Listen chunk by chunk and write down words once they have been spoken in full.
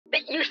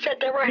But you said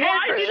there were Why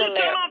hackers did you in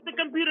there. turn off the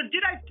computer?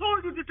 Did I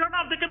told you to turn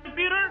off the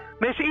computer?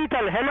 Miss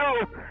Ethel, hello,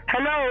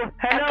 hello,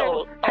 hello,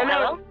 Ethel. Oh,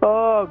 hello?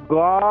 Oh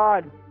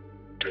God!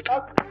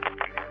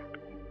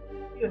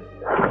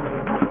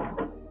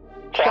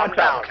 Calm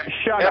down.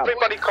 Shut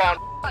Everybody calm.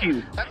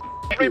 you.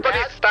 Everybody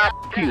stop.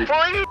 You.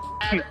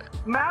 Freeze.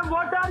 Ma'am,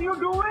 what are you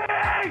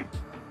doing?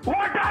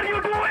 What are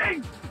you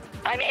doing?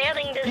 I'm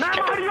adding this Ma'am,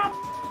 to are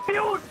the...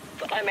 you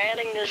I'm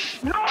adding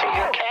this No! to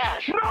your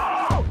cache.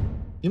 No!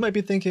 You might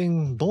be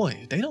thinking,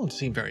 boy, they don't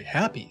seem very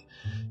happy.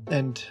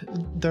 And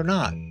they're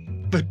not.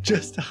 But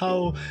just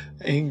how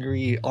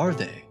angry are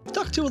they? I've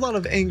talked to a lot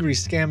of angry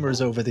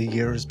scammers over the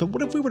years, but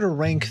what if we were to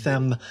rank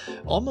them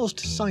almost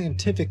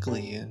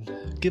scientifically and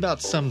give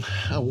out some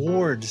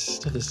awards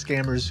to the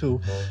scammers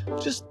who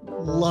just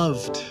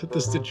loved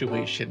the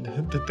situation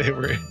that they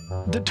were in?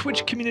 The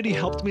Twitch community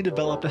helped me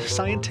develop a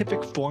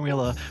scientific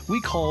formula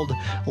we called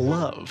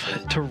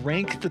LOVE to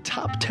rank the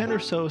top 10 or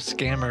so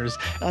scammers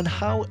on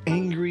how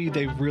angry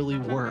they really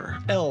were.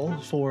 L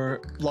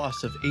for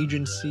loss of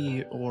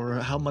agency or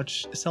how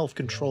much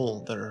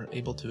self-control they're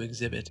able to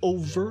exhibit.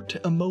 Overt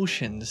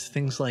emotions,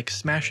 things like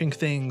smashing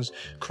things,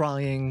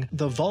 crying,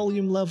 the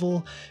volume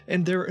level,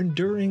 and their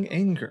enduring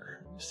anger.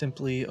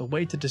 Simply a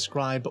way to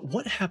describe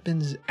what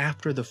happens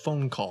after the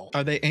phone call.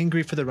 Are they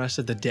angry for the rest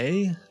of the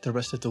day, the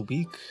rest of the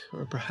week,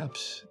 or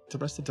perhaps the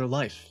rest of their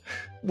life?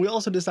 We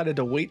also decided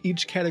to weight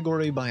each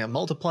category by a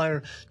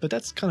multiplier, but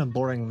that's kind of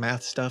boring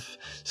math stuff.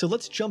 So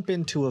let's jump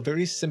into a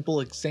very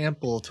simple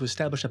example to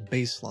establish a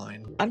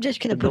baseline. I'm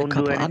just gonna put a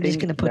couple. I'm just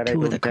gonna put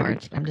two of the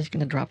cards. I'm just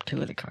gonna drop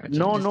two of the cards.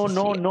 No, just no, to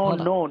no, see it. no,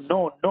 Hold on. no,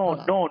 no,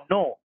 no, no,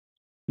 no.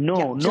 No,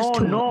 Yeah, no, just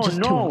two, no, just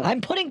no. two.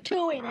 I'm putting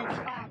two in. It's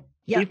fine.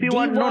 Yeah, If you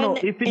want, no,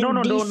 D1 if you, no,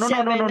 and no, no,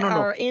 no, no, no, no, D7 no,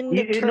 are in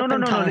the no, no, no,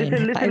 no,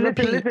 turpentine. listen, I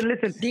repeat,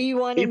 listen.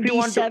 D1 and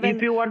D7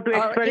 if you want to are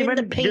in the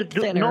experiment, paint just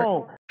do, thinner.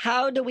 no.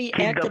 How do we Keep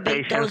the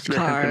activate those patience, listen to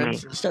me.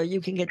 cards so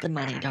you can get the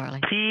money,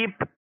 darling?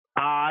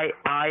 I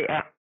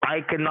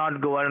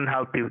cannot go out and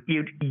help you.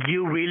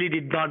 You really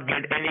did not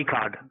get any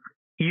card.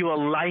 You are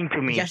lying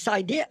to me. Yes,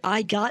 I did.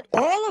 I got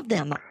all of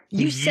them.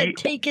 You said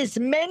take as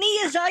many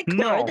as I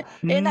could,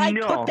 and I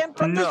took them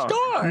from the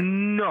store.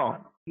 No.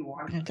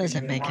 That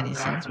doesn't make any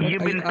sense.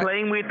 You've been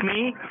playing with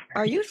me.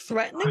 Are you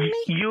threatening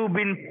me? You've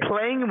been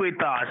playing with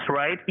us,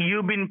 right?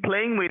 You've been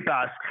playing with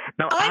us.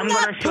 Now I'm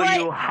going to show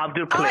you how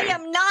to play. I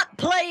am not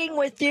playing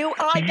with you.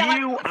 I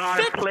got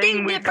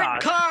 50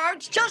 different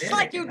cards, just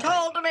like you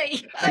told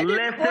me. I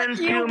didn't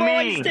want you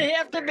boys to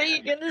have to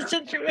be in a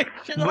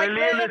situation like Will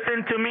you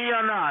listen to me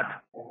or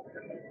not?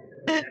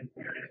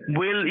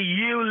 Will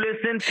you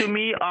listen to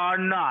me or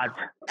not?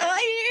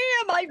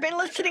 I am. I've been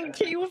listening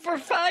to you for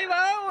 5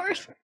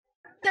 hours.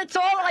 That's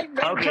all I've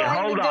been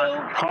trying to do.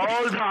 Hold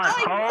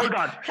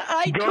on.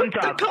 I took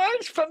the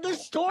cards from the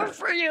store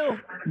for you.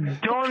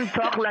 Don't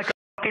talk like a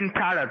fucking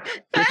parrot.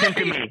 Listen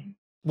to me.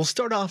 We'll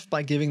start off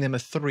by giving them a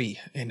 3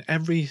 in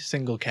every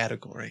single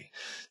category.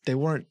 They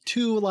weren't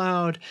too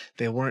loud,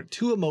 they weren't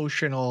too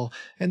emotional,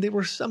 and they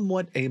were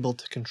somewhat able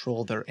to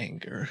control their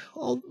anger.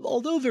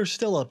 Although they're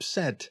still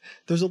upset,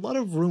 there's a lot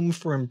of room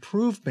for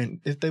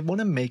improvement if they want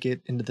to make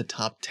it into the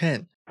top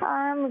 10.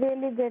 I'm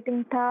really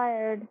getting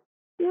tired.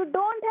 You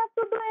don't have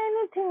to do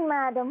anything,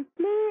 madam.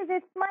 Please,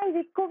 it's my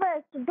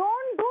request.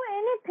 Don't do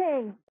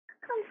anything.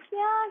 हम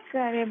क्या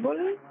करें बोल?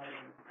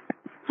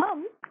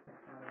 हम?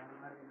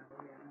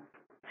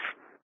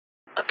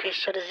 Okay,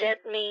 so does that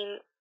mean...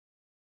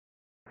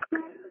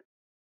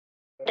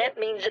 That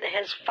means it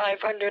has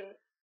 500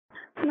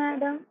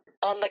 Madam.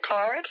 on the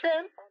card,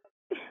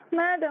 then?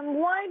 Madam,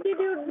 why did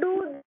you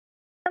do...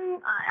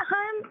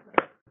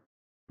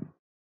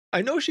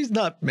 I know she's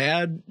not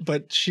mad,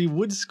 but she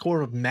would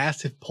score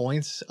massive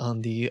points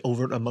on the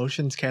overt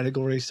emotions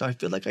category, so I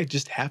feel like I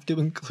just have to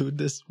include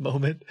this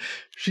moment.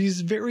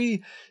 She's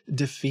very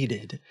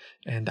defeated,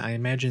 and I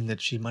imagine that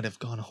she might have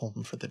gone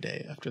home for the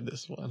day after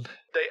this one.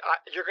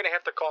 You're going to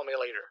have to call me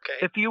later,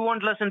 okay? If you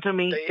won't listen to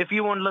me,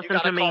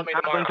 I'm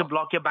going to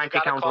block your bank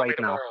account right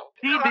now.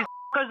 See, these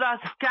fuckers are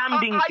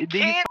scamming.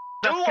 These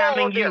fuckers are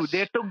scamming you.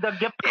 They took the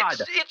gift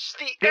card. It's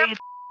the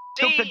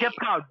They took the gift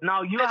card.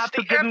 Now you have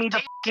to give me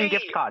the fucking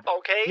gift card.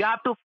 Okay. You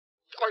have to.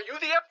 Are you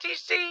the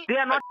FTC? They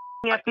are not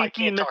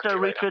FTC, Mr.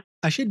 Richard.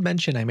 I should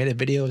mention I made a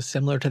video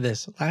similar to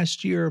this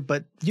last year,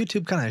 but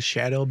YouTube kind of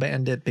shadow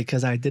banned it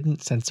because I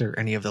didn't censor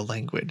any of the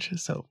language,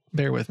 so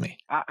bear with me.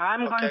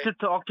 I'm going to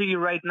talk to you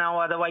right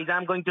now, otherwise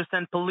I'm going to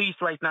send police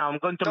right now. I'm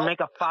going to make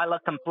a file a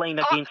complaint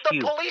against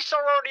you. The police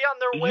are already on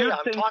their way.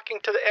 I'm talking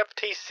to the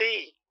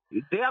FTC.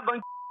 They are going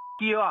to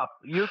you up.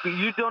 You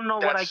don't know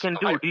what I can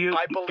do.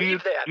 I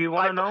believe that. Do you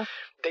want to know?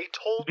 They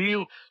told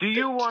me. Do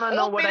you want to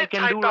know what I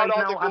can do right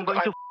now? I'm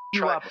going to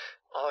you up.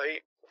 I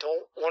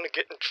don't want to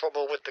get in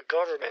trouble with the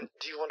government.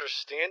 Do you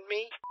understand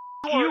me?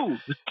 You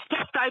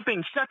stop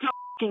typing. Shut your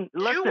fucking.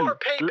 Listen.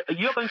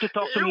 You're going to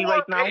talk to me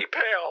right now.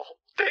 PayPal.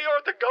 They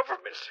are the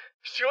government.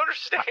 Do you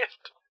understand?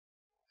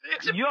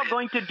 You're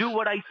going to do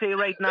what I say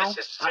right now. This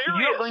is serious.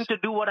 You're going to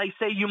do what I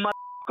say, you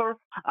motherfucker.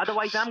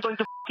 Otherwise, I'm going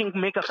to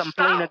fucking make a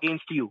complaint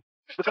against you.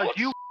 Because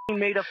you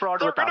made a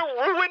fraud with us. They're going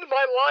to ruin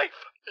my life.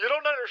 You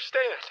don't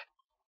understand.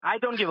 I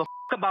don't give a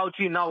about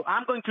you now.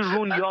 I'm going to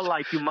ruin your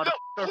life, you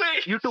motherfucker. No,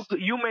 please.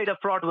 You made a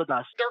fraud with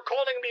us. They're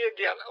calling me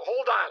again.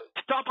 Hold on.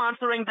 Stop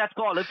answering that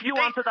call. If you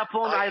answer that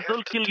phone, I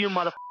will kill you,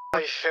 motherfucker.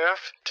 I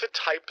have to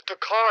type the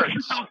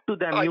cards. Talk to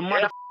them, you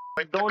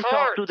motherfucker. Don't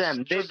talk to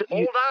them. Just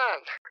hold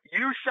on.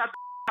 You shut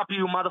up,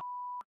 you motherfucker.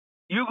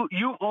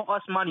 You owe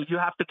us money. You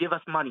have to give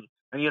us money.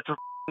 And you're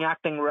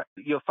acting,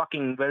 you're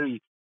fucking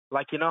very,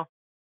 like, you know.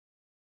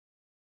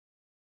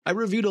 I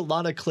reviewed a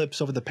lot of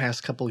clips over the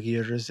past couple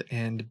years,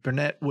 and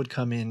Burnett would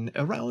come in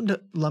around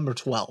number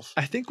 12.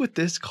 I think with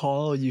this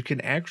call, you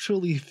can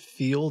actually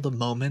feel the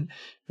moment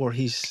where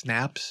he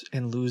snaps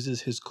and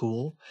loses his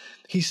cool.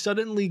 He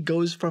suddenly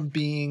goes from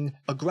being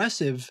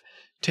aggressive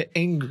to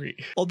angry.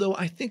 Although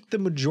I think the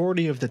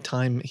majority of the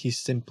time he's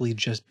simply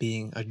just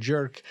being a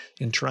jerk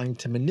and trying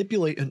to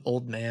manipulate an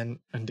old man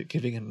and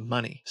giving him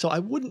money. So I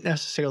wouldn't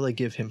necessarily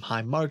give him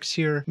high marks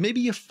here.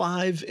 Maybe a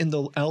 5 in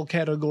the L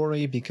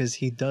category because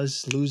he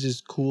does lose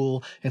his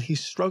cool and he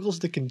struggles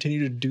to continue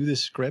to do the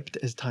script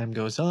as time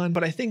goes on.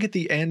 But I think at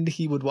the end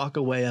he would walk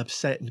away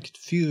upset and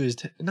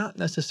confused, not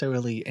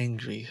necessarily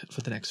angry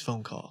for the next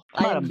phone call.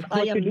 I am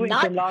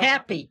not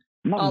happy,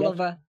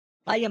 Oliver.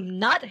 I am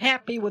not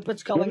happy with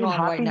what's going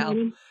on right now.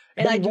 And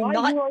I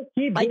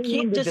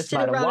can't just sit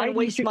around and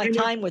waste my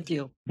time with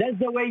you. That's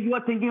the way you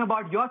are thinking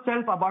about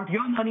yourself, about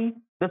your money,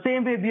 the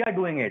same way we are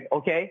doing it,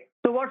 okay?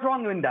 So what's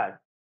wrong with that?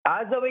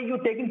 As the way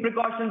you're taking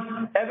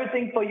precautions,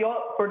 everything for your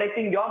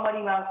protecting your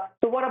money now.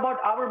 So what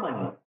about our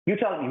money? You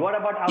tell me, what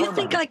about our money? You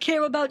think I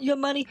care about your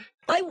money?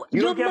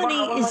 Your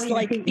money is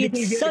like,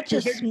 it's such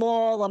a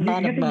small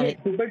amount of money.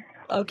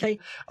 Okay,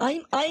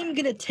 I'm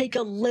gonna take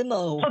a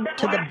limo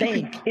to the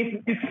bank.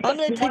 I'm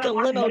gonna take a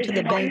limo to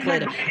the bank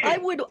later. I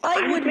would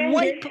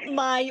wipe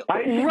my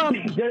rump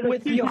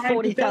with your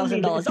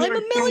 $40,000. I'm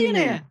a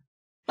millionaire.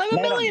 I'm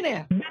a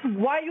millionaire.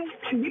 Why you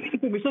give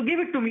it to me? So give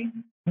it to me.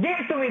 Give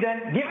it to me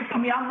then. Give it to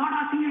me. I'm not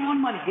asking your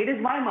own money. It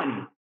is my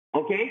money.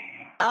 Okay.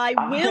 I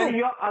will be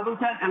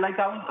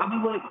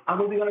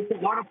going to say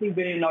a lot of things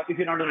if you're not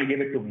going to give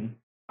it to me.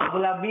 I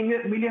will have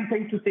million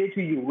things to say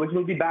to you, which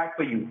will be bad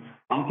for you.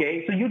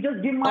 Okay, so you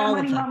just give my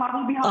money, ma'am. I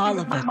will be happy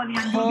with my money.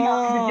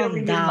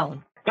 Calm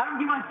down.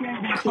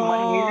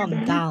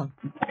 Calm down.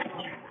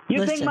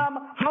 You think, ma'am,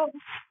 how much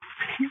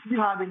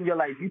you have in your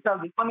life? You tell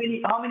me how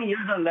many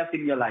years are left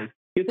in your life?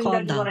 You think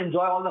that you're going to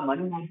enjoy all the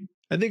money, ma'am?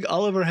 I think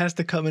Oliver has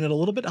to come in at a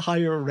little bit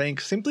higher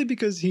rank simply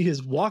because he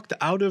has walked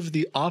out of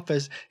the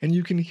office and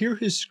you can hear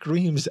his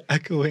screams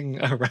echoing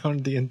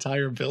around the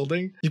entire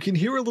building. You can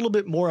hear a little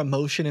bit more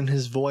emotion in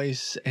his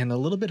voice and a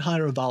little bit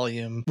higher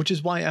volume, which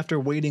is why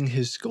after weighting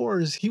his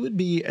scores, he would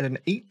be at an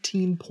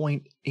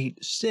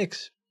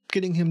 18.86,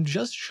 getting him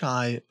just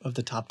shy of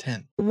the top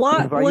 10.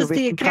 What was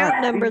the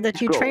account number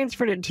that you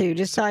transferred it to,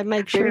 just so I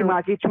make sure? You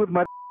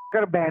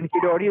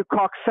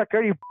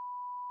cocksucker, you...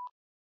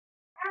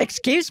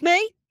 Excuse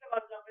me?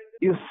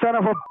 You son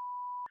of a...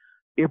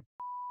 You...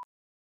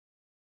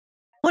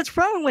 What's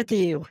wrong with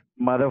you?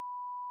 Mother...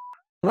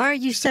 Why are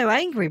you so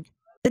angry?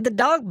 Did the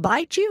dog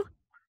bite you?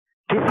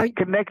 Are you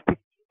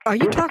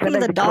talking to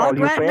the dog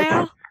right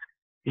now?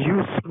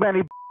 You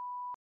smelly...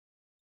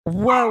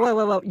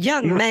 Whoa.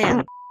 Young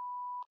man.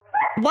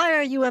 Why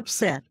are you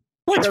upset?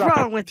 What's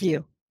wrong with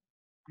you?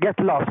 Get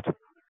lost.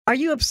 Are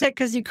you upset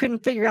because you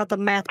couldn't figure out the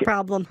math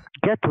problem?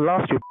 Get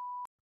lost, you...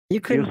 You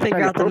couldn't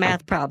figure out the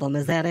math problem,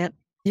 is that it?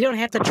 You don't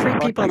have to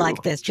treat people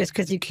like this just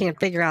because you can't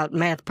figure out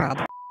math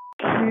problems.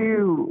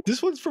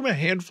 This one's from a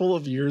handful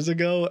of years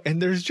ago,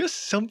 and there's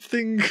just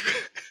something...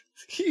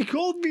 He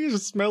called me a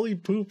smelly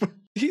poop.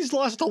 He's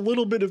lost a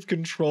little bit of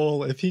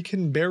control if he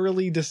can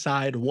barely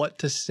decide what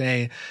to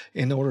say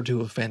in order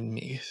to offend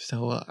me.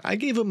 So I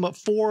gave him a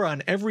 4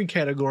 on every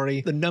category,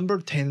 the number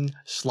 10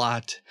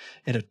 slot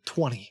at a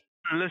 20.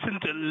 Listen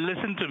to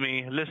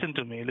me.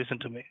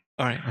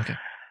 All right, okay.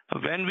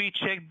 When we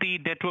check the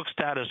network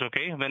status,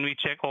 okay, when we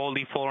check all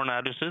the foreign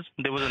addresses,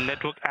 there was a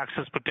network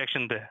access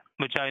protection there,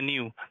 which I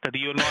knew that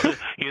you're not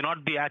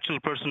the actual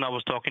person I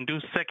was talking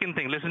to. Second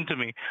thing, listen to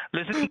me,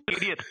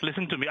 idiot,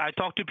 listen to me. I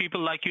talk to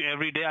people like you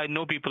every day. I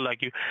know people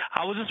like you.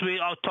 I was just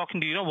out talking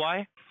to you. You know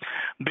why?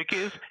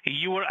 Because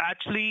you were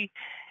actually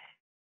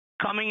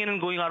coming in and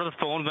going out of the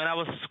phone when I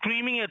was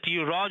screaming at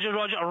you, Roger,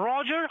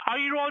 are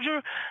you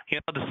Roger?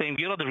 You're not the same.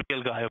 You're not the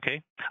real guy, okay?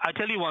 I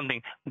tell you one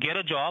thing, get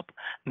a job,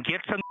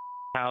 get some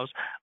house.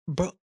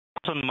 Bro,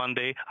 on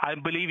Monday. I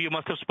believe you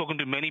must have spoken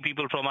to many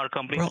people from our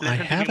company. Bro, I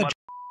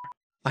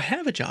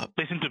have a job.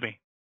 Listen to me.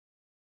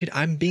 Dude,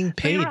 I'm being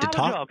paid to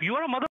talk. You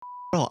are a mother.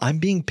 Bro, I'm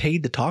being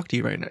paid to talk to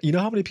you right now. You know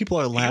how many people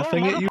are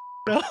laughing at you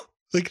now?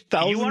 Like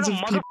thousands of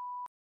people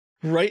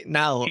right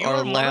now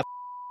are laughing.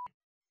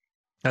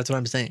 That's what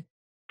I'm saying.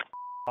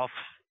 Off.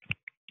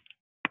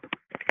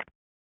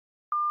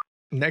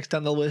 Next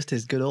on the list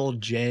is good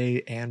old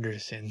Jay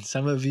Anderson.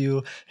 Some of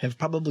you have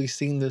probably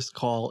seen this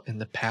call in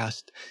the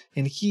past,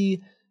 and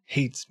he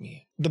hates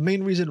me. The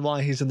main reason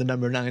why he's in the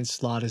number 9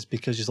 slot is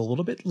because he's a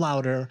little bit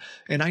louder,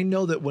 and I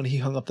know that when he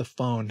hung up the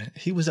phone,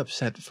 he was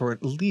upset for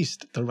at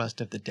least the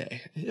rest of the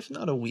day, if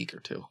not a week or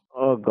two.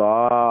 Oh,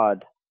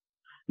 God.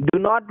 Do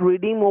not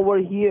redeem over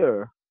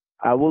here.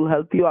 I will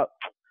help you out.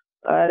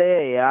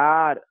 Arey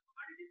yaar.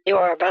 You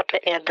are about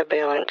to add the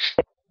balance.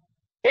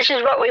 This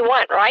is what we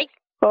want, right?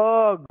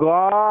 Oh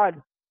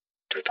God.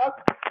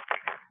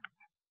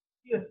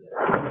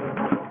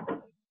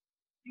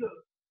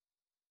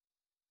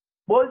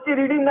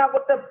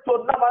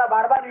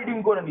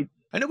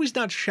 I know he's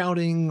not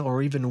shouting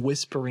or even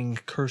whispering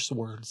curse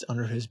words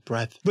under his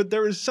breath, but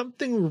there is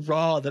something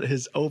raw that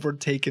has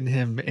overtaken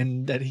him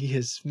in that he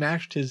has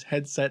smashed his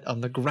headset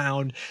on the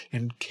ground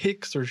and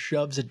kicks or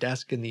shoves a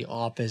desk in the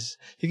office.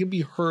 He can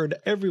be heard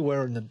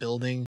everywhere in the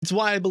building. It's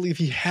why I believe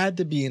he had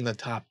to be in the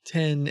top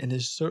 10 and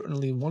is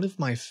certainly one of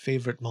my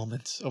favorite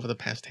moments over the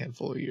past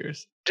handful of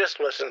years.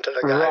 Just listen to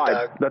the guy,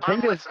 Doug. The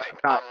thing is,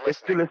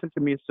 if you listen to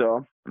me,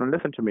 sir,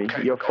 listen to me.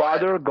 Okay, Your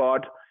father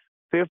got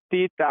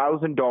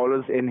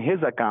 $50,000 in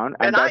his account,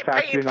 and that's I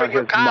actually paid for not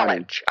your his money.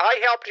 college. I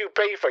helped you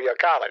pay for your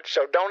college,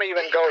 so don't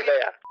even go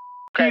there.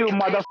 Okay? You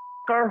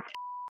motherfucker.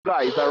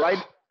 Guys,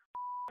 alright?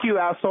 You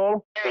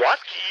asshole. What?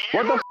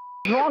 What the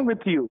is wrong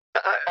with you?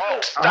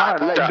 Stop,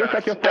 Doug. Just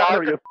like your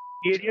father, Doug,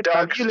 you idiot.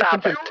 Doug, You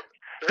stop listen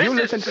it. to, you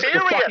This listen is to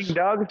serious. the fucking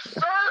Doug.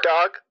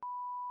 Doug.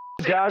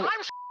 Doug.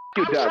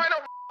 Doug.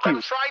 I'm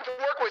trying to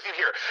work with you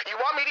here. You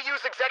want me to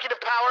use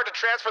executive power to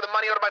transfer the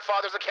money out of my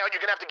father's account?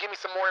 You're going to have to give me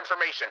some more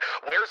information.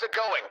 Where's it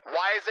going?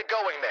 Why is it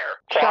going there?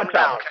 Calm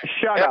down.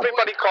 Shut up.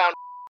 Everybody calm.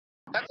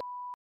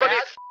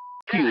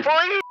 Please.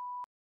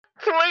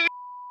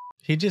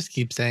 He just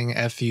keeps saying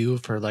F you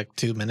for like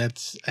 2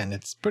 minutes, and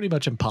it's pretty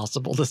much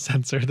impossible to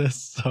censor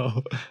this,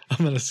 so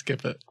I'm going to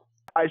skip it.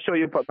 I show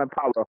you my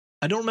power.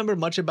 I don't remember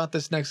much about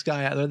this next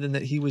guy other than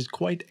that he was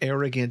quite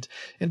arrogant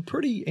and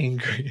pretty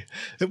angry.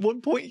 At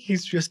one point,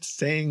 he's just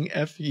saying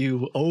F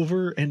you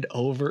over and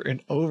over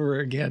and over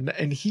again,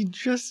 and he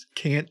just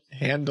can't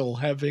handle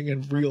having a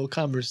real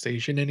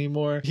conversation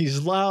anymore.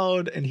 He's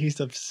loud and he's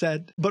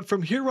upset, but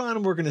from here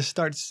on, we're going to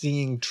start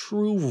seeing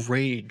true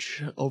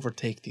rage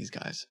overtake these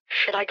guys.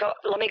 Should I go?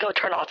 Let me go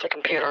turn off the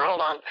computer.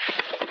 Hold on.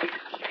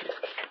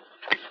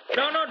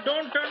 No,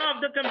 don't turn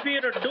off the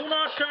computer. Do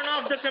not turn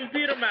off the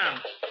computer,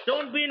 ma'am.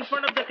 Don't be in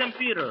front of the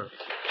computer.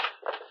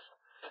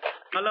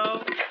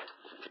 Hello? Got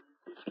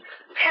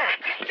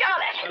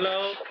it.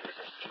 Hello?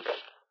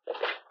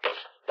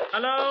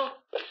 Hello?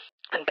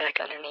 I'm back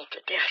underneath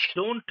the desk.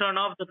 Don't turn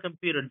off the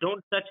computer.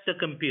 Don't touch the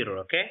computer,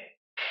 okay?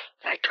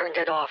 I turned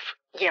it off.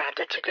 Yeah,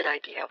 that's a good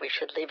idea. We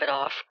should leave it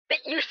off.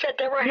 But you said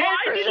there were No, I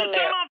hackers didn't in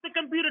there. turn off the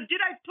computer.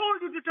 Did I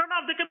told you to turn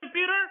off the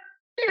computer?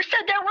 You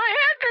said there were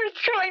hackers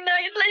trying to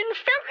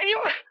infect you.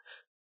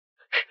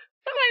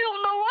 I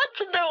don't know what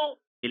to do.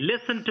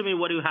 Listen to me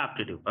what you have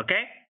to do,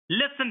 okay?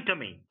 Listen to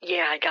me.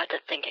 Yeah, I got to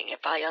thinking if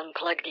I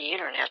unplug the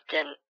internet,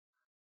 then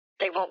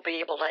they won't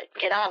be able to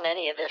get on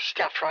any of this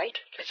stuff, right?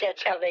 Because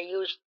that's how they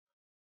use...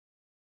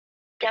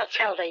 That's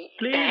how they...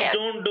 Please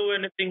don't do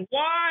anything.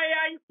 Why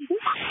are you...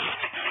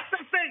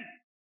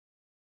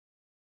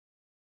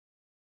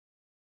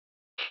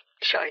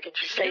 Sorry, did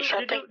you say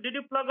something? Did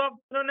you plug off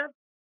the internet?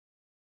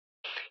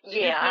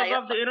 Yeah, I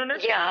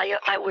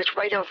I was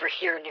right over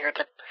here near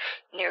the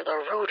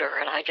router,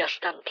 and I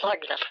just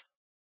unplugged it.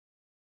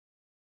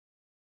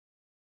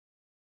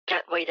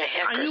 That way the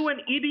hackers... Are you an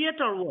idiot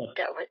or what?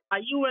 That way... Are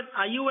you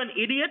an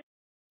idiot?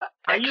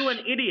 Are you an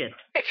idiot?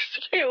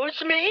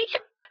 Excuse me?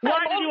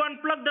 Why did you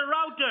unplug the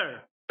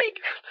router?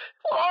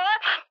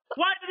 What?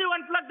 Why did you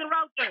unplug the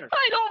router?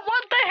 I don't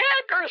want the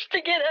hackers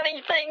to get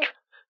anything.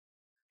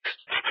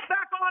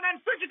 Back on and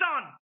switch it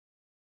on.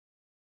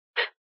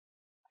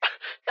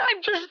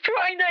 I'm just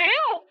trying to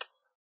help.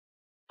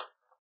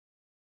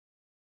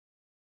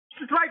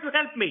 Try to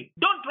help me.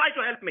 Don't try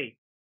to help me.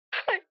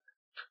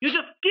 You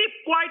just keep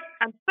quiet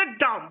and sit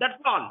down. That's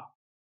all.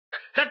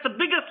 That's the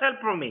biggest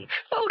help from me.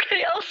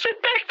 Okay, I'll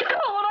sit back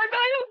down.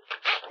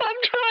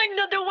 I'm trying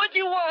to do what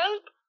you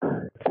want.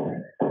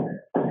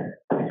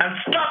 And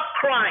stop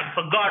crying,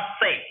 for God's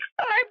sake.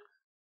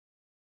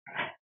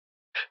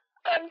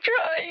 I'm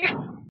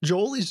trying.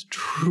 Joel is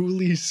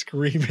truly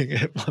screaming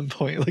at one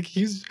point. Like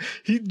he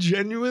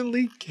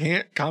genuinely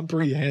can't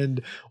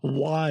comprehend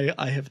why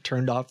I have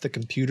turned off the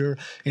computer,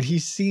 and he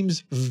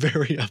seems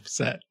very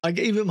upset. I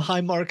gave him high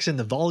marks in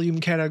the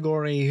volume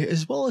category,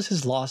 as well as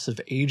his loss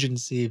of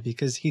agency,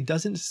 because he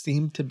doesn't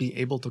seem to be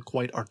able to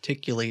quite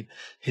articulate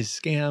his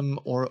scam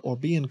or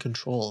be in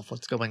control of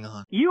what's going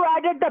on. You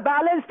added the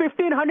balance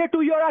 1,500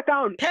 to your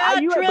account. Patrick!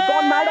 Are you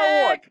gone mad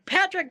or what?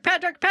 Patrick!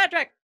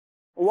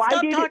 Why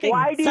did you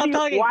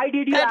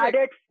add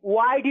it?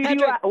 Why did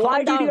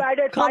you add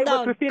it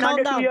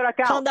 1,500 to your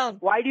account? Calm down.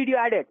 Why did you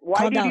add it?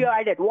 Why did you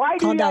add it?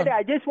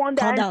 I just want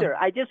the answer.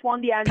 I just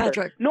want the answer.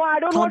 Patrick, no, I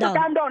don't want to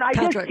calm down. I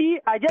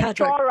just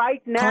saw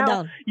right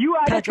now. You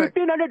added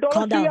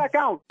 $1,500 to your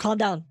account. Calm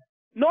down.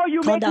 No,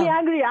 you make me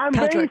angry. I'm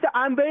very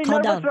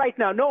nervous right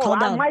now. No,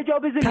 my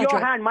job is in your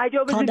hand. My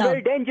job is in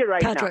very danger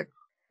right now.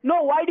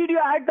 No, why did you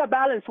add the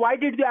balance? Why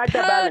did you add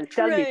the balance?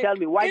 Tell me.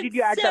 Why did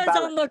you add the balance? It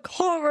says on the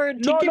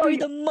card to give you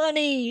the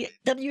money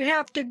that you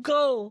have to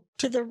go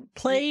to the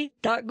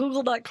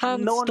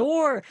play.google.com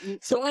store.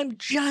 So I'm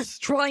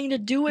just trying to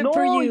do it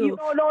for you.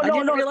 I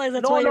didn't realize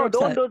that's why you're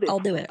upset.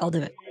 Don't do this. I'll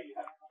do it.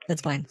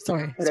 That's fine.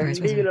 Sorry.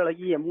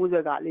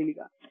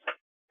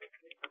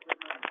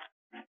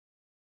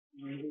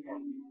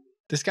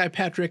 This guy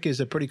Patrick is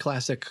a pretty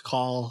classic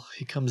call.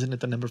 He comes in at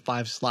the number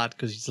 5 slot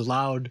because he's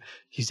loud,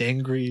 he's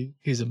angry,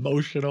 he's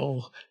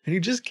emotional, and he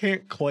just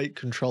can't quite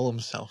control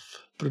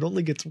himself. But it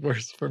only gets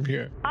worse from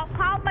here.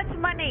 How much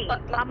money?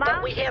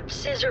 But we have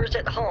scissors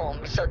at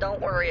home, so don't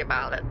worry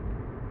about it.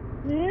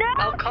 No,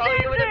 I'll call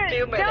you in a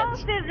few minutes. No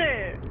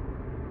scissors.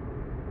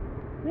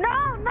 No.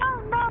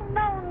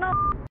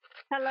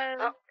 Hello.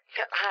 Oh,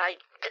 hi,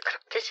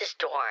 this is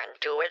Dawn.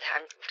 Do it.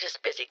 I'm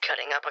just busy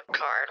cutting up a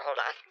card. Hold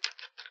on.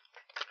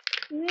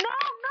 No,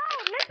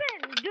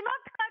 listen. Do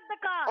not cut the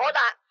card. Hold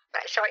on.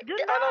 Sorry, I'm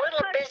a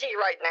little busy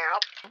right now.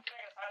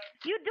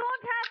 You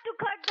don't have to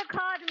cut the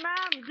card,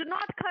 ma'am. Do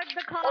not cut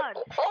the card.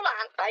 Hold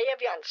on. I have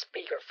you on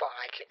speakerphone.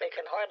 They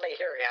can hardly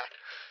hear you.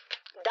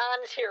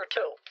 Don's here,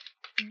 too.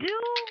 Do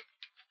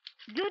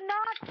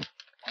not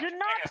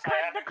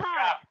cut the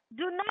card.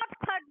 Do not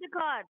cut the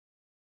card.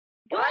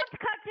 What?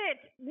 Don't cut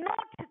it. Do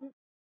not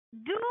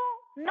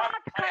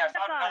cut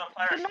the card.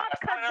 Do not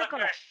cut the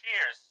card.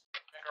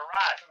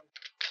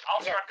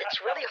 Yeah,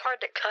 it's really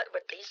hard to cut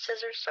with these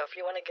scissors, so if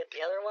you want to get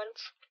the other ones.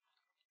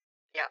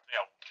 Yeah.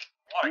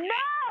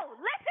 No!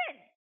 Listen!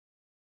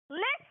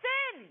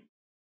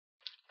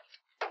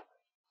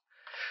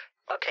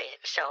 Okay,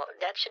 so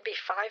that should be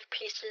 5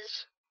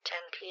 pieces, 10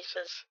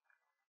 pieces,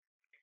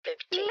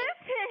 15.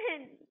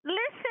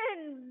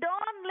 Listen!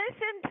 Don't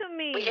listen to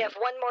me. We have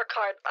one more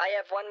card. I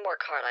have one more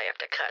card I have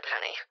to cut,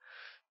 honey.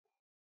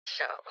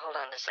 So, hold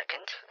on a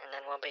second, and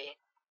then we'll be...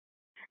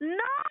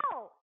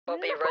 No! We'll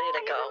be ready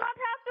to go. You do not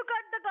have to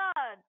cut the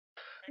card.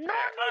 No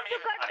need to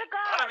cut the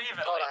card.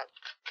 Hold on.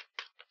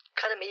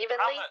 Cut them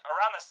evenly?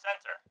 Around the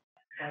center.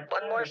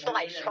 One more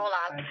slice. Hold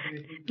on.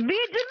 We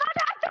do not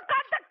have to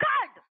cut the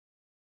card.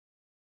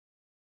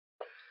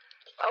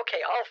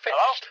 Okay, all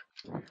finished.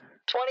 Hello?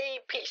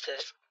 20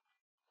 pieces.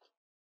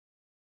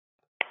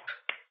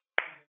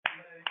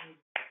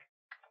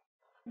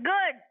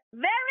 Good.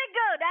 Very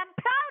good. I'm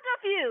proud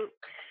of you.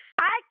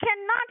 I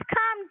cannot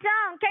calm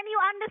down. Can you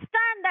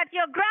understand that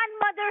your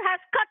grandmother has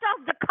cut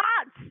off the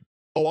cards?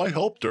 Oh, I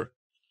helped her.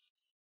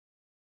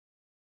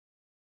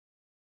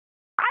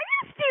 Are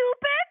you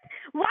stupid?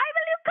 Why will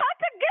you cut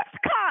a gift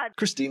card?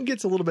 Christine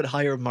gets a little bit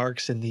higher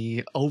marks in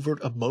the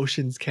overt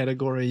emotions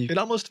category. It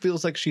almost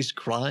feels like she's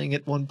crying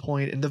at one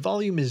point, and the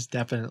volume is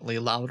definitely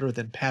louder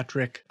than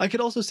Patrick. I could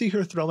also see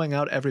her throwing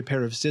out every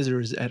pair of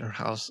scissors at her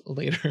house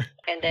later.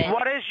 And then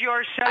what is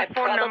your cell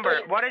phone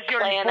number? What is your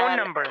phone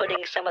number?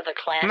 Putting some of the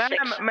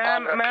classics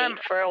on repeat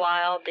for a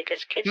while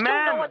because kids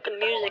don't know what the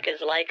music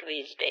is like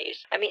these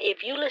days. I mean,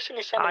 if you listen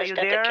to some of the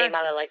stuff that came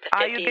out of like the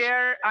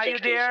 50s,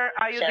 60s,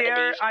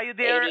 70s,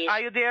 80s,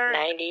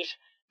 90s,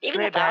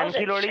 even the 2000s,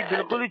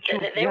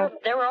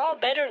 they were all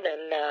better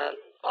than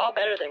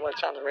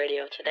what's on the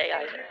radio today.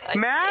 I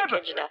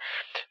kid you not.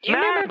 Do you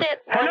remember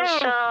that one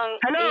song,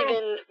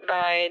 even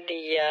by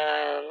the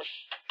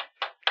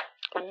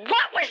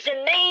what was the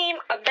name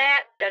of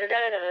that?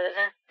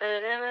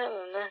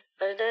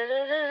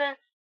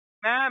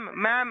 Ma'am.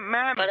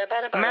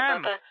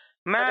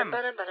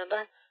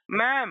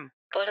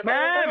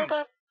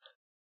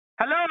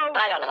 Hello.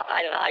 I don't know.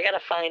 I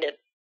gotta find it.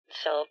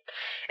 So,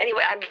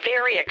 anyway, I'm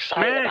very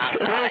excited about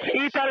it.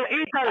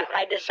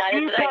 I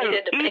decided that I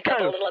needed to pick up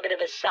a little bit of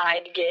a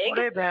side gig.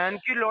 Miss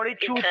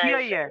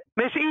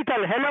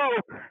Ethel, hello.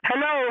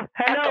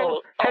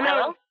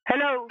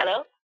 Hello?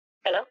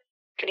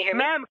 Can you hear me?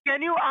 Ma'am,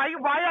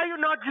 why are you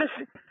not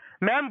listening?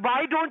 Ma'am,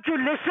 why don't you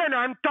listen?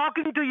 I'm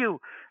talking to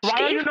you.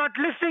 Why are you not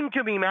listening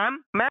to me,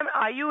 ma'am? Ma'am,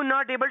 are you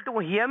not able to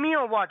hear me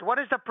or what? What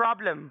is the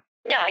problem?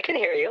 Yeah, I can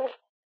hear you.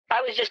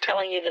 I was just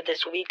telling you that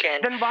this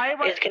weekend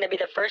is going to be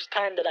the first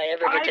time that I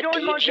ever get to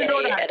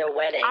DJ at a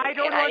wedding. I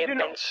have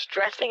been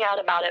stressing out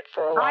about it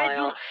for a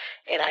while,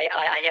 and I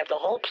have the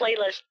whole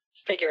playlist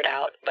figured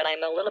out, but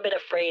I'm a little bit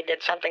afraid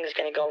that something's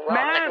going to go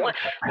wrong. Like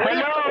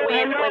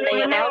when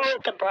they announce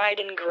the bride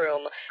and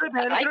groom,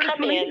 I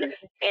come in,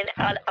 and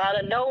out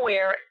of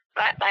nowhere,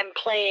 I'm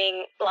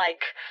playing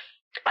like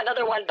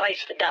Another One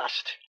Bites the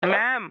Dust.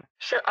 Ma'am,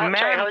 I'm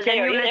sorry, Jose, can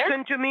you there?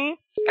 listen to me?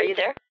 Are you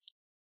there?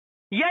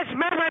 Yes,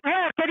 ma'am, I'm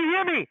here. Can you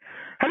hear me?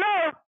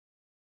 Hello?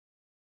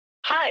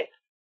 Hi.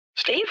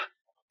 Steve?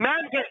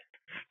 Ma'am,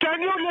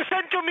 can you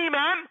listen to me,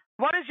 ma'am?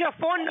 What is your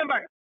phone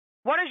number?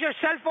 What is your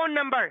cell phone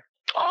number?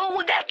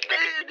 Oh, is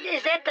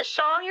that the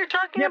song you're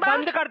talking about?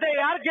 बंद कर दे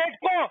यार gate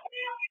को.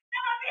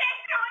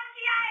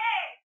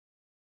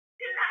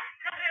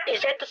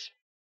 Is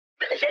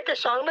that the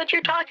song that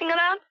you're talking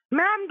about?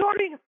 Ma'am,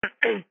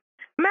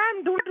 ma'am,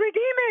 don't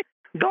redeem it.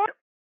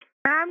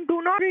 Ma'am,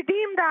 do not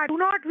redeem that. Do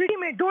not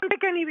redeem it. Don't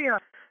take anywhere.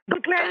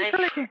 Don't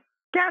cancel it.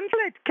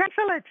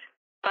 Cancel it.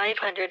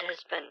 500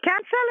 has been.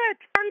 Cancel it.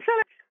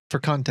 For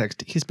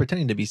context, he's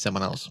pretending to be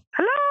someone else.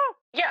 Hello?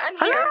 Yeah, I'm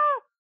Hello? here.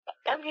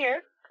 I'm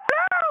here.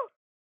 Hello?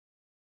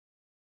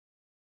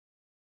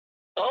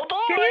 Oh boy.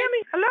 Can you hear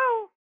me?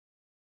 Hello?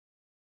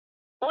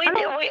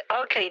 Hello?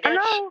 Okay, that's...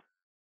 Hello?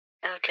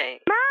 Okay.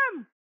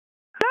 Ma'am?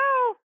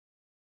 Hello?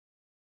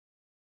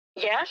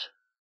 Yes?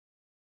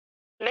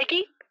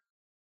 Mickey?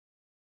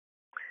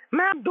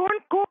 Ma'am,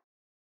 don't go.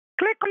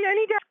 Click on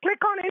any desk.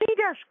 Click on any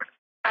desk.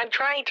 I'm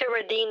trying to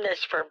redeem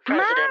this for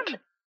president.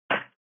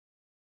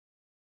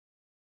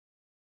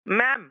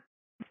 Ma'am.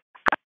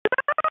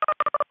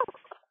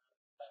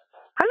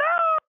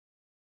 Hello?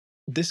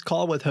 This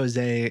call with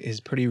Jose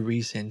is pretty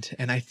recent,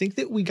 and I think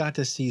that we got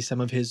to see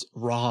some of his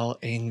raw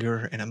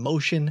anger and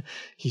emotion.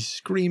 He's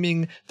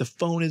screaming, the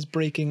phone is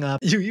breaking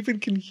up. You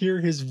even can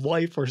hear his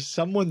wife or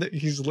someone that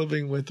he's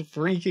living with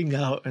freaking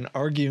out and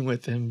arguing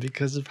with him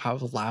because of how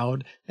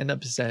loud and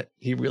upset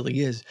he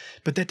really is.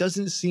 But that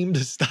doesn't seem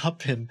to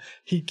stop him.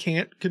 He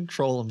can't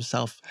control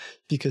himself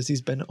because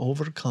he's been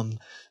overcome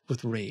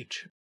with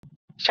rage.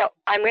 So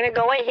I'm going to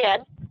go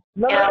ahead.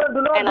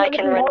 And I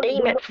can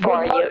redeem it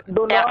for you.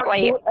 That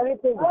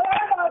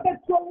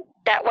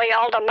way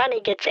all the money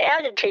gets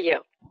added to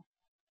you.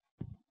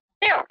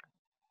 Here.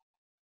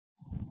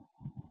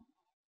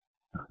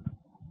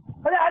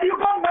 Are you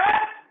gone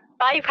mad?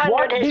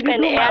 500 has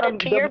been added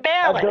to your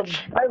balance.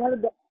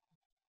 500.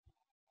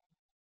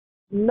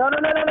 No.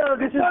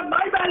 This is not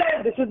my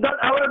balance. This is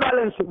not our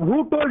balance.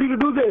 Who told you to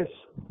do this?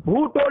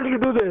 Who told you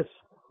to do this?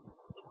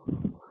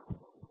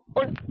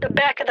 On the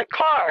back of the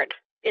card,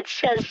 it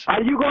says...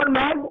 Are you gone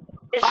mad?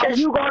 Are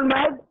you gone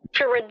mad?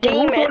 To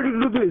redeem Who told you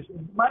to do this?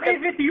 Money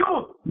is with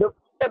you.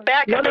 The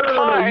back of the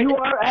card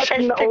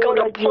says to go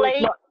to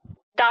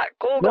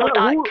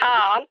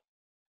play.google.com.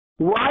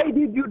 Why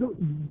did you do...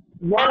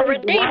 Why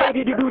did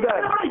you do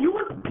that?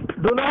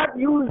 Do not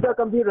use the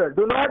computer.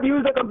 Do not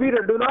use the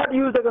computer. Do not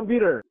use the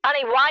computer.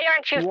 Honey, why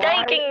aren't you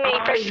thanking me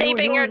for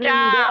saving your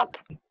job?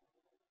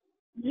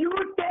 You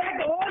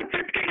take all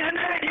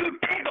 1,500. You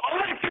take all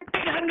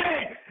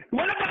 1,500.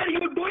 What are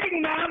you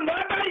doing, ma'am?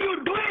 What are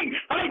you doing?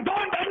 I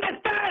don't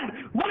understand.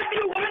 What do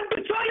you want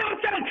to show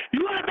yourself?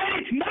 You are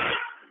very smart.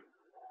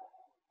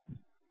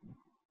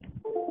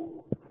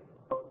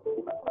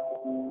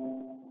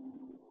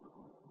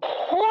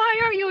 Why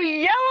are you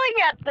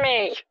yelling at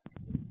me?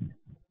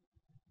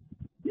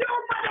 You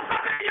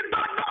motherfucker, you don't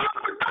know how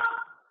to talk.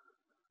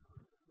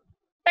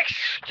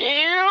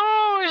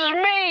 Excuse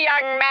me,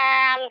 young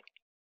man.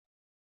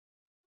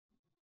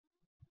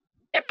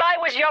 If I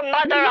was your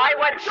mother, I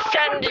would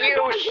send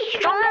you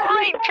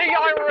straight to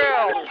your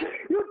room.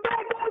 You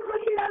take all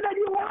 1,500,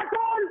 you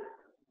asshole.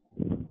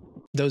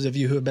 Those of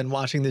you who have been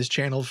watching this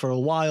channel for a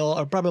while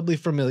are probably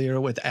familiar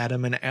with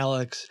Adam and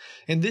Alex,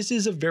 and this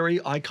is a very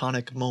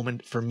iconic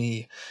moment for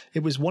me.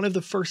 It was one of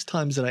the first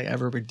times that I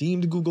ever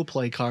redeemed Google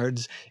Play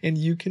cards, and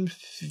you can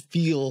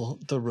feel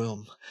the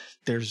room.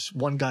 There's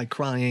one guy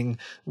crying,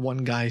 one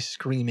guy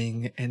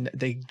screaming, and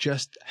they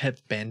just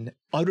have been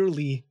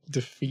utterly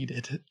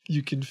defeated.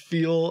 You can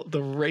feel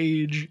the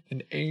rage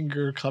and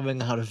anger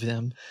coming out of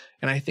them,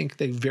 and I think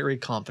they very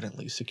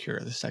confidently secure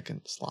the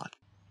second slot.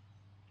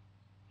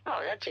 Oh,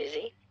 that's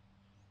easy.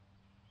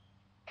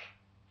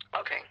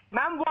 Okay.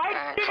 Ma'am,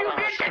 why did you do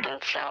this?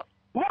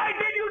 Why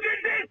did you do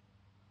this?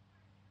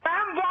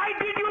 Ma'am, why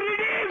did you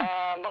redeem?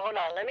 Hold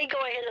on. Let me go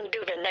ahead and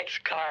do the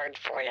next card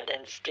for you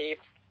then,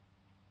 Steve.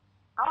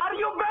 Are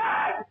you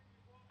mad?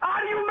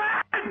 Are you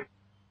mad?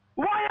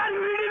 Why are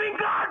you redeeming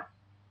cards?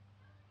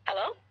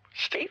 Hello?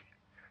 Steve?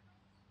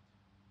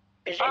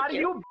 Is it Are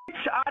you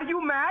bitch? Are you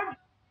mad?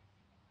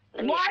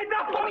 Why the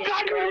fuck are you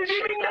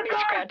redeeming the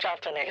card? Scratch off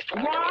the next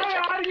one.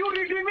 Why are you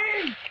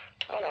redeeming?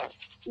 Hold on.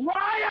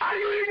 Why are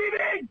you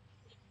redeeming?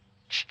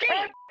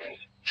 Steve,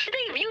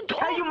 you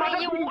told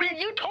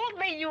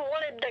me you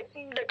wanted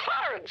the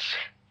cards.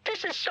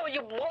 This is so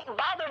you won't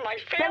bother my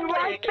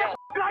family again. Then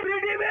why are you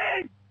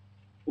redeeming?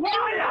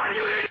 Why are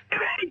you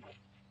redeeming?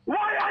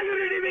 Why are you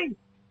redeeming?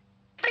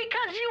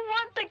 Because you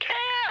want the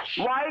cash.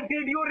 Why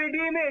did you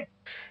redeem it?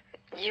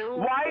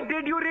 Why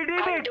did you redeem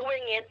it? I'm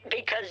doing it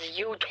because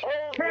you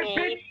told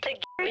me to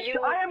give you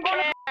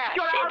cash.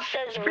 It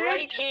says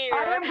right here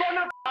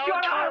how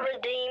to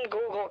redeem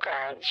Google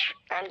cards.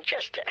 I'm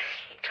just...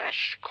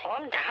 Gosh,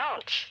 calm down,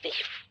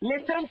 Steve.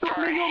 Listen to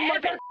me, you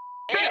mother...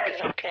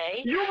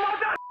 Okay? You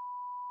mother...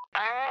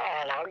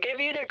 And I'll give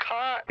you the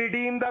card.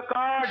 Redeem the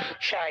card.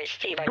 Sorry,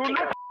 Steve. I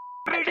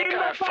think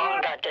our phone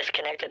got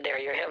disconnected there.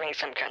 You're having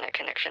some kind of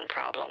connection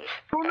problem.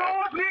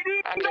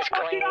 I'm just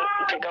going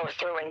to go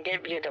through and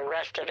give you the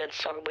rest of it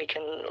so we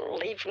can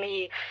leave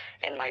me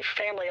and my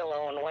family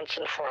alone once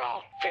and for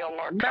all. Feel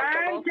more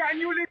comfortable?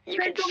 You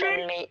can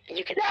send me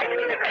the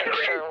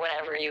picture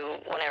whenever you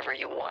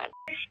want.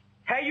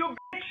 Hey, you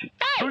bitch!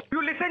 Hey. Do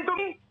you listen to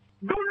me?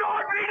 Do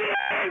not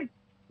redeem!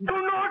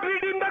 Do not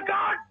redeem the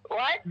card!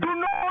 What? Do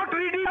not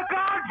redeem the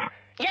card!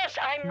 Yes,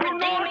 I'm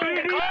redeeming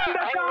the card.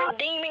 I'm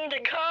redeeming the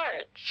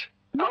cards.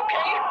 No!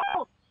 Okay?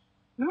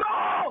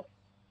 No!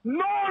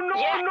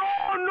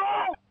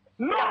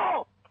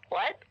 No!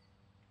 What?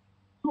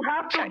 You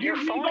have to give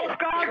me those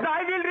cards.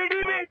 I will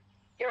redeem it.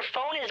 Your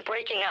phone is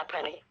breaking up,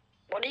 honey.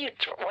 What are you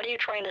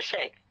trying to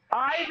say?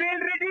 I will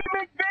redeem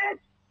it, bitch.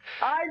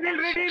 I will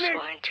redeem it.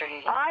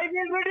 I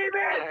will redeem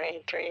it. All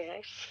right,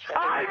 3x.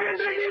 I will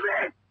redeem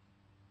it.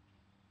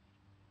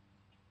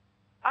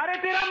 अरे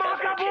तेरा माँ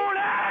का बोल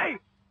है.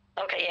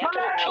 Okay, after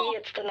the T,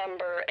 it's the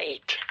number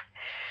 8.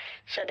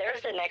 So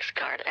there's the next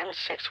card.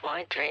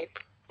 M6Y3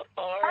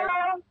 or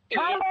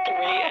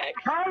E3X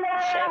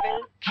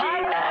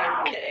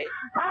 7G9K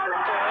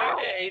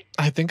 48.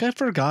 I think I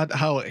forgot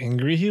how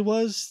angry he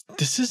was.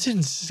 This is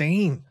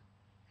insane.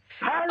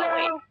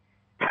 Hello.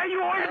 Hey,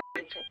 you old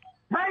bitch.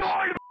 Hey,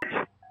 old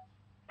bitch.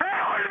 Hey,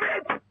 old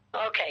bitch.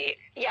 Okay,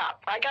 yeah,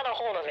 I got a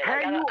hold of it.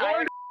 Hey, I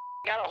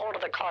got a hold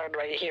of the card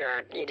right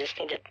here. You just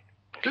need to...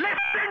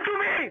 Listen to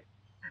me.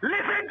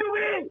 Listen to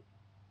me.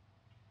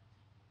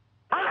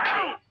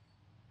 Hello.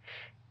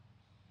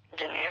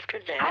 Then after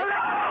that,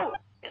 hello.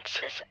 It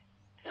says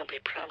you'll be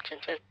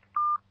prompted to...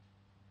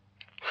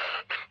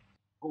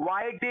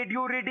 Why did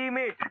you redeem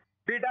it?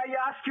 Did I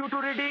ask you to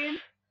redeem?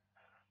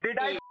 Did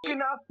I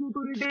fucking ask you to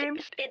redeem?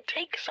 It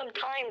takes some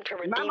time to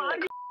redeem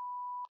the...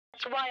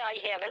 That's why I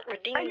haven't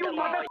redeemed them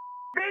all.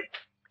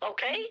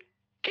 Okay?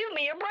 Give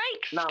me a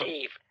break,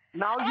 Steve.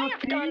 Now you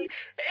I've done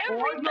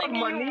everything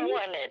you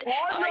wanted.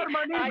 All your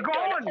money is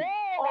gone.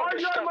 All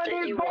your money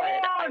is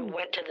gone. I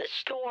went to the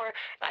store.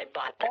 I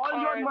bought the cards.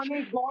 All your money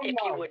is gone If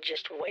now. you would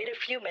just wait a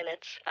few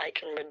minutes, I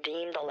can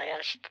redeem the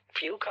last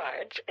few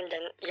cards, and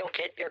then you'll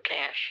get your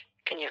cash.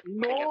 Can you?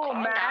 No,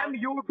 ma'am,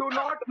 you do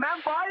not. Ma'am,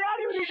 why are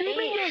you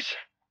redeeming it?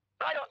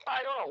 I don't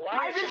know.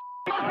 Why is it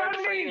hard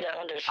for you to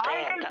understand?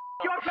 I will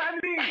your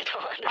family. I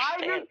don't understand. I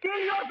will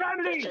kill your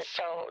family.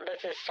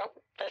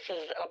 This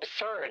is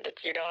absurd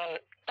that you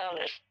don't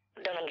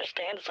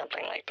understand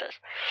something like this.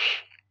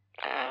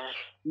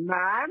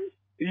 Ma'am,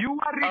 you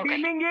are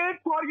redeeming it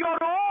for your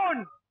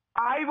own.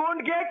 I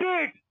won't get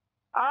it.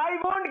 I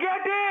won't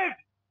get it.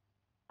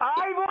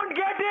 I won't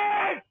get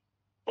it.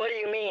 What do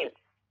you mean?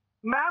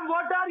 Ma'am,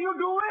 what are you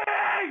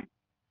doing?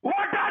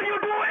 What are you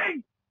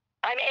doing?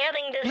 I'm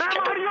adding this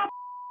Ma'am,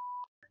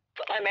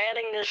 I'm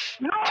adding this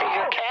to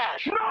your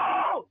cash.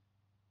 No!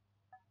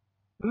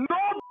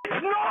 No,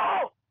 bitch,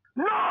 no!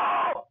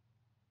 No!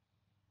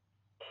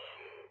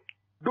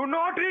 Do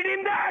not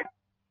redeem that!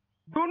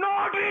 Do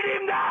not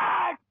redeem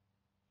that!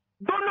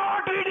 Do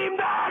not redeem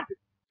that!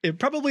 It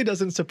probably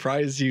doesn't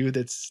surprise you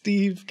that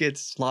Steve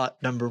gets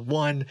slot number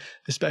 1,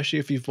 especially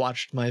if you've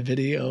watched my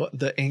video,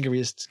 The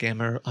Angriest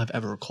Scammer I've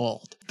Ever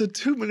Called. The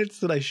 2 minutes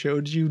that I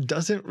showed you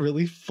doesn't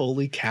really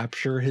fully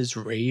capture his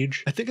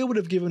rage. I think I would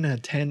have given a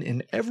 10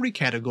 in every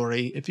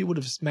category if he would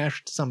have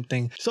smashed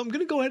something. So I'm going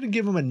to go ahead and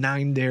give him a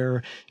 9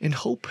 there and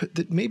hope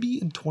that maybe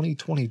in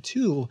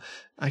 2022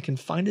 I can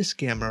find a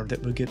scammer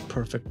that would get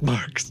perfect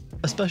marks.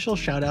 A special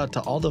shout out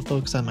to all the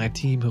folks on my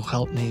team who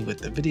helped me with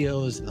the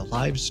videos and the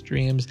live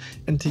streams,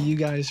 and to you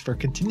guys for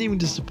continuing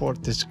to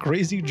support this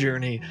crazy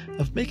journey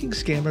of making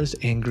scammers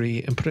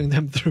angry and putting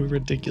them through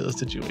ridiculous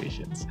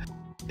situations.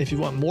 If you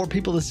want more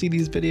people to see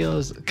these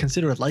videos,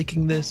 consider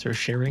liking this or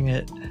sharing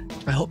it.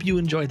 I hope you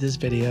enjoyed this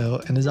video,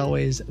 and as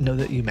always, know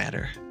that you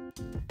matter.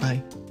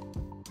 Bye.